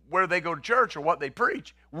know where they go to church or what they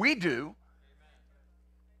preach. We do.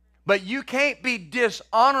 But you can't be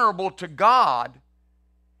dishonorable to God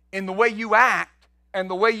in the way you act and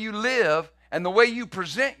the way you live and the way you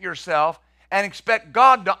present yourself and expect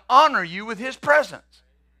God to honor you with His presence.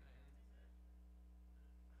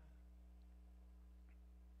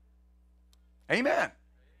 Amen.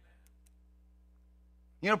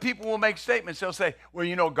 You know, people will make statements. They'll say, well,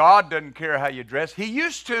 you know, God doesn't care how you dress. He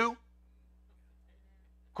used to.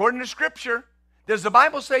 According to Scripture, does the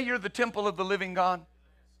Bible say you're the temple of the living God?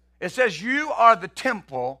 It says you are the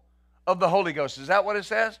temple of the Holy Ghost. Is that what it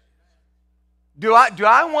says? Do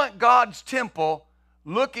I want God's temple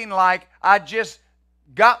looking like I just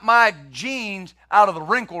got my jeans out of the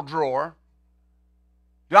wrinkle drawer?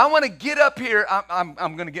 Do I want to get up here? I'm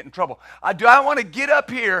going to get in trouble. Do I want to get up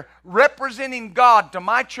here representing God to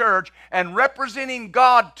my church and representing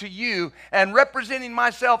God to you and representing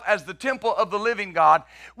myself as the temple of the living God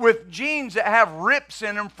with jeans that have rips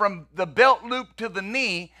in them from the belt loop to the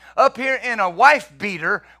knee, up here in a wife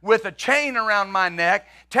beater with a chain around my neck,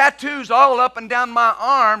 tattoos all up and down my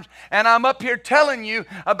arms, and I'm up here telling you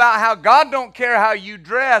about how God don't care how you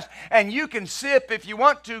dress and you can sip if you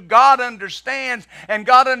want to. God understands, and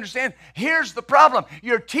God understands. Here's the problem.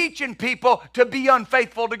 You're teaching people to be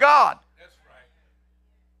unfaithful to God. That's right.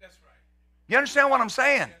 That's right. You understand what I'm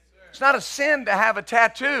saying? Yes, sir. It's not a sin to have a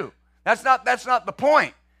tattoo. That's not the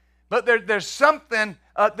point. But there's something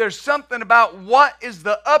about what is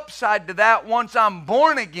the upside to that once I'm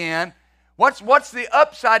born again. What's the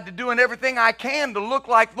upside to doing everything I can to look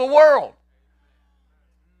like the world?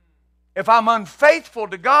 If I'm unfaithful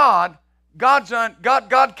to God,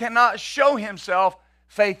 God cannot show himself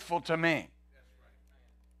faithful to me.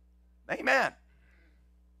 Amen.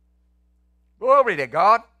 Glory to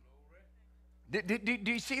God. Do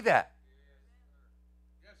you see that?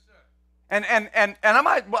 Yes, sir. And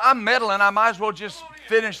I'm meddling. I might as well just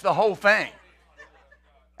finish the whole thing.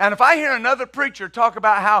 And if I hear another preacher talk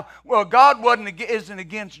about how, well, God isn't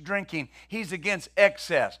against drinking, he's against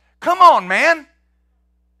excess. Come on, man.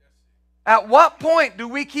 At what point do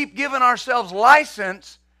we keep giving ourselves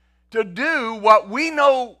license to do what we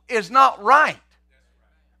know is not right?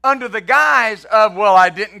 Under the guise of, well, I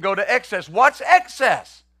didn't go to excess. What's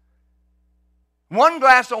excess? One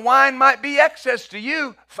glass of wine might be excess to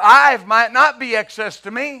you. 5 might not be excess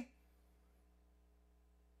to me.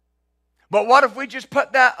 But what if we just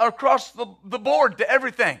put that across the board to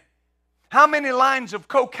everything? How many lines of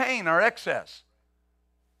cocaine are excess?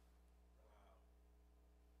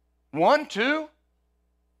 1, 2?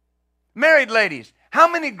 Married ladies, how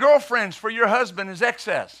many girlfriends for your husband is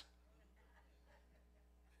excess?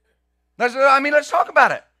 Let's talk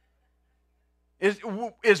about it.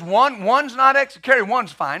 Is one's not excess? Carrie,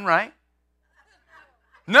 one's fine, right?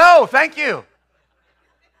 No, thank you.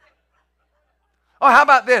 Oh, how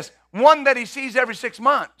about this? One that he sees every 6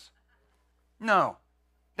 months. No,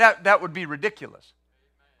 that would be ridiculous.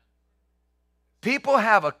 People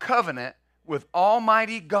have a covenant with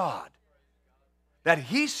Almighty God that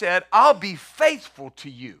he said, I'll be faithful to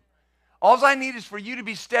you. All I need is for you to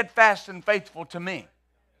be steadfast and faithful to me.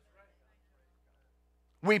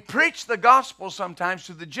 We preach the gospel sometimes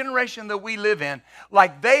to the generation that we live in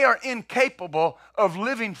like they are incapable of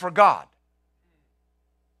living for God.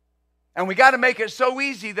 And we got to make it so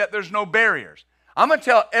easy that there's no barriers. I'm going to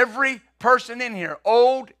tell every person in here,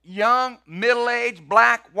 old, young, middle-aged,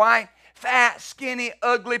 black, white, fat, skinny,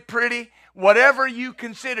 ugly, pretty, whatever you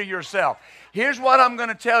consider yourself. Here's what I'm going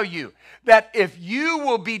to tell you, that if you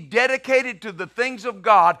will be dedicated to the things of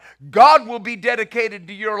God, God will be dedicated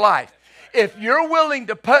to your life. If you're willing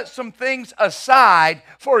to put some things aside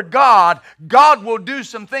for God, God will do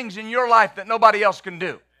some things in your life that nobody else can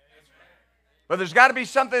do. But there's got to be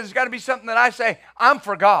something that I say, I'm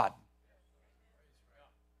for God.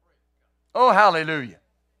 Oh, hallelujah.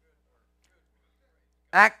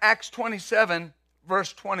 Acts 27,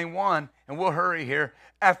 verse 21, and we'll hurry here.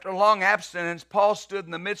 After long abstinence, Paul stood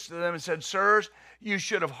in the midst of them and said, Sirs, you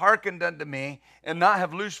should have hearkened unto me, and not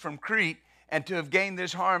have loosed from Crete, and to have gained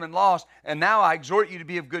this harm and loss. And now I exhort you to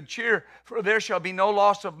be of good cheer, for there shall be no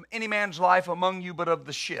loss of any man's life among you, but of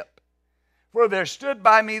the ship. For there stood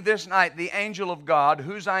by me this night the angel of God,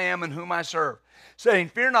 whose I am and whom I serve, saying,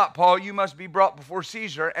 Fear not, Paul, you must be brought before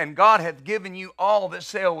Caesar, and God hath given you all that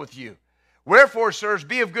sail with you. Wherefore, sirs,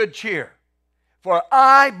 be of good cheer, for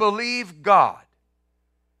I believe God,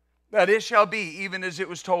 that it shall be even as it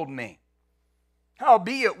was told me.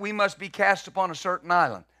 Howbeit, we must be cast upon a certain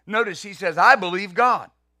island. Notice he says, I believe God.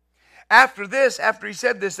 After he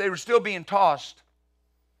said this, they were still being tossed.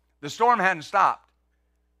 The storm hadn't stopped.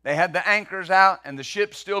 They had the anchors out and the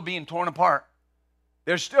ship's still being torn apart.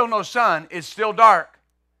 There's still no sun. It's still dark.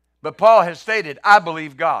 But Paul has stated, I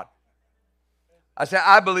believe God. I said,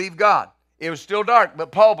 I believe God. It was still dark,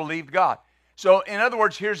 but Paul believed God. So, in other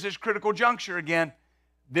words, here's this critical juncture again.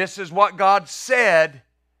 This is what God said.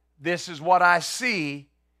 This is what I see.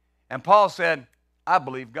 And Paul said, I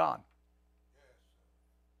believe God.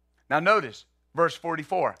 Now notice, verse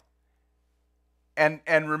 44. And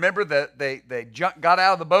remember that they got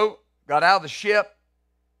out of the boat, got out of the ship.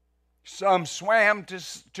 Some swam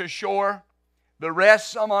to shore. The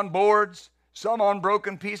rest, some on boards, some on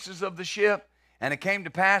broken pieces of the ship. And it came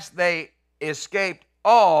to pass they escaped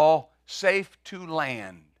all safe to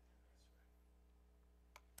land.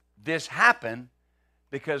 This happened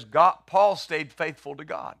because Paul stayed faithful to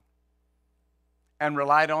God and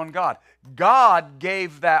relied on God. God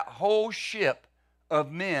gave that whole ship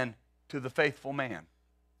of men to the faithful man.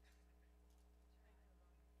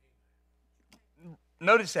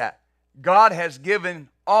 Notice that. God has given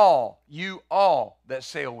you all that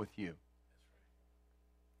sail with you.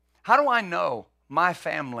 How do I know my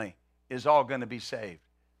family is all going to be saved?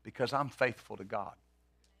 Because I'm faithful to God.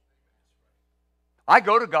 I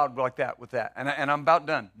go to God like that with that, and I'm about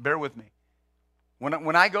done. Bear with me.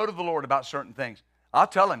 When I go to the Lord about certain things, I'll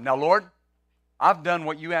tell him, now, Lord, I've done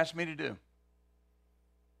what you asked me to do.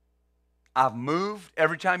 I've moved.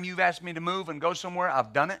 Every time you've asked me to move and go somewhere,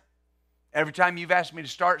 I've done it. Every time you've asked me to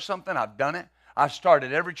start something, I've done it. I've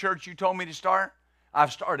started every church you told me to start.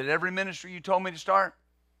 I've started every ministry you told me to start.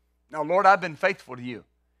 Now, Lord, I've been faithful to you.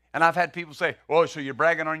 And I've had people say, "Oh, so you're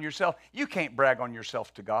bragging on yourself?" You can't brag on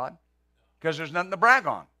yourself to God because there's nothing to brag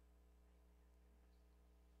on.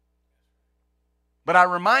 But I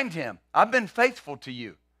remind him, I've been faithful to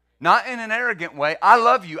you. Not in an arrogant way. I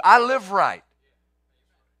love you. I live right.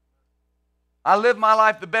 I live my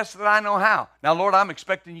life the best that I know how. Now, Lord, I'm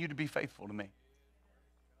expecting you to be faithful to me.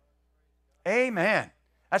 Amen.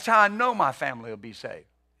 That's how I know my family will be saved.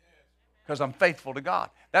 Because I'm faithful to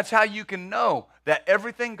God. That's how you can know that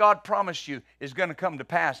everything God promised you is going to come to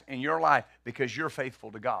pass in your life because you're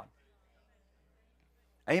faithful to God.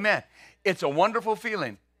 Amen. It's a wonderful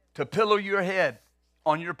feeling to pillow your head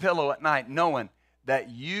on your pillow at night knowing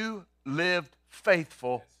that you lived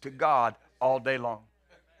faithful to God all day long.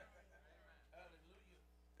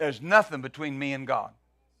 There's nothing between me and God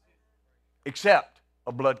except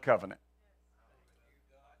a blood covenant.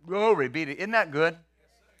 Glory be to, isn't that good?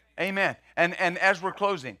 Amen. And as we're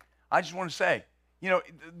closing, I just want to say, you know,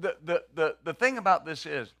 the thing about this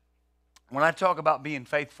is, when I talk about being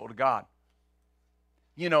faithful to God,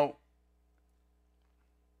 you know,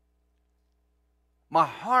 my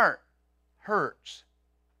heart hurts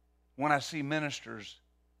when I see ministers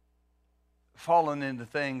falling into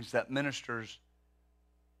things that ministers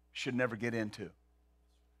should never get into.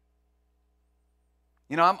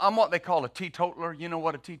 You know, I'm what they call a teetotaler. You know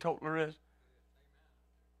what a teetotaler is?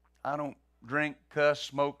 I don't drink, cuss,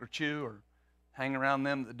 smoke, or chew, or hang around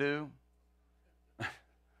them that do.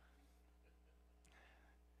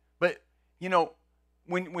 But, you know,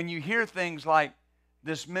 when you hear things like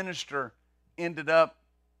this minister ended up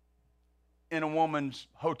in a woman's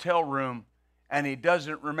hotel room and he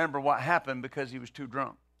doesn't remember what happened because he was too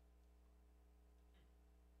drunk.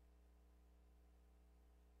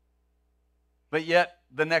 But yet,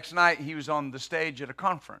 the next night, he was on the stage at a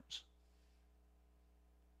conference.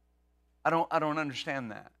 I don't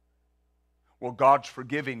understand that. Well, God's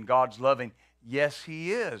forgiving, God's loving. Yes,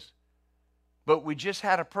 he is. But we just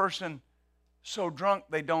had a person so drunk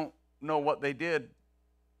they don't know what they did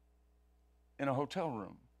in a hotel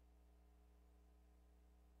room.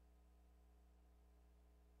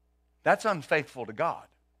 That's unfaithful to God.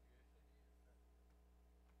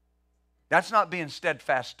 That's not being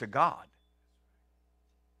steadfast to God.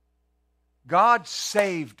 God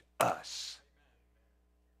saved us.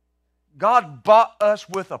 God bought us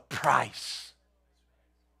with a price.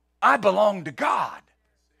 I belong to God.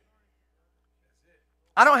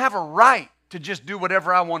 I don't have a right to just do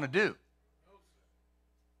whatever I want to do.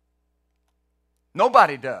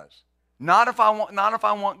 Nobody does. Not if I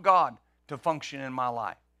want God to function in my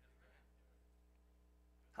life.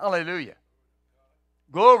 Hallelujah.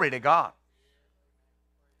 Glory to God.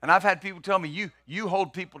 And I've had people tell me, you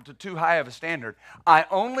hold people to too high of a standard. I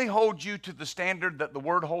only hold you to the standard that the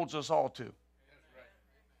Word holds us all to.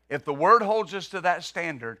 If the Word holds us to that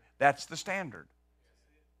standard, that's the standard.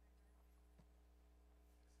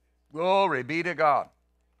 Glory be to God.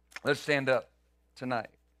 Let's stand up tonight.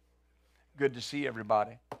 Good to see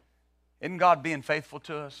everybody. Isn't God being faithful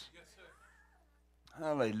to us?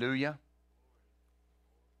 Hallelujah.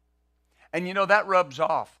 And you know, that rubs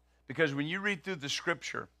off. Because when you read through the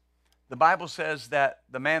Scripture, the Bible says that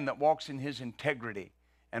the man that walks in his integrity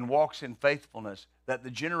and walks in faithfulness, that the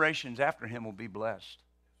generations after him will be blessed.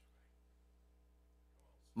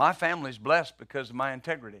 My family's blessed because of my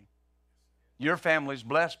integrity. Your family's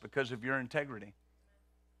blessed because of your integrity.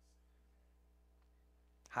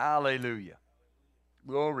 Hallelujah.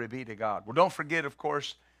 Glory be to God. Well, don't forget, of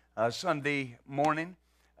course, Sunday morning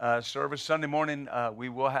service. Sunday morning, we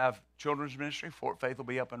will have children's ministry. Fort Faith will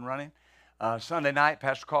be up and running. Sunday night,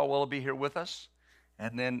 Pastor Caldwell will be here with us.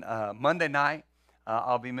 And then Monday night,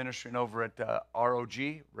 I'll be ministering over at ROG,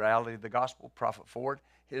 Reality of the Gospel, Prophet Ford,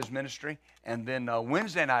 his ministry. And then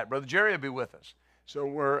Wednesday night, Brother Jerry will be with us. So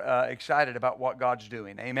we're excited about what God's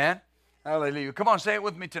doing. Amen? Hallelujah. Come on, say it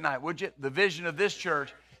with me tonight, would you? The vision of this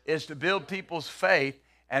church is to build people's faith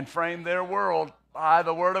and frame their world by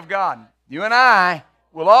the Word of God. You and I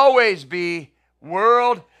will always be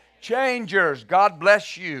world changers. God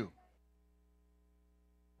bless you.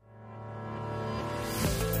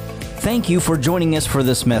 Thank you for joining us for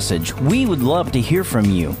this message. We would love to hear from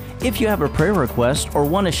you. If you have a prayer request or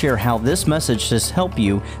want to share how this message has helped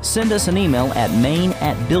you, send us an email at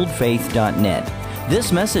main@buildfaith.net.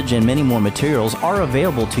 This message and many more materials are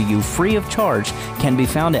available to you free of charge, can be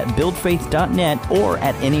found at buildfaith.net or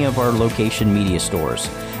at any of our location media stores.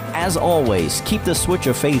 As always, keep the switch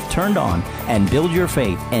of faith turned on and build your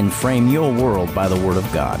faith and frame your world by the Word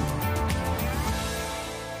of God.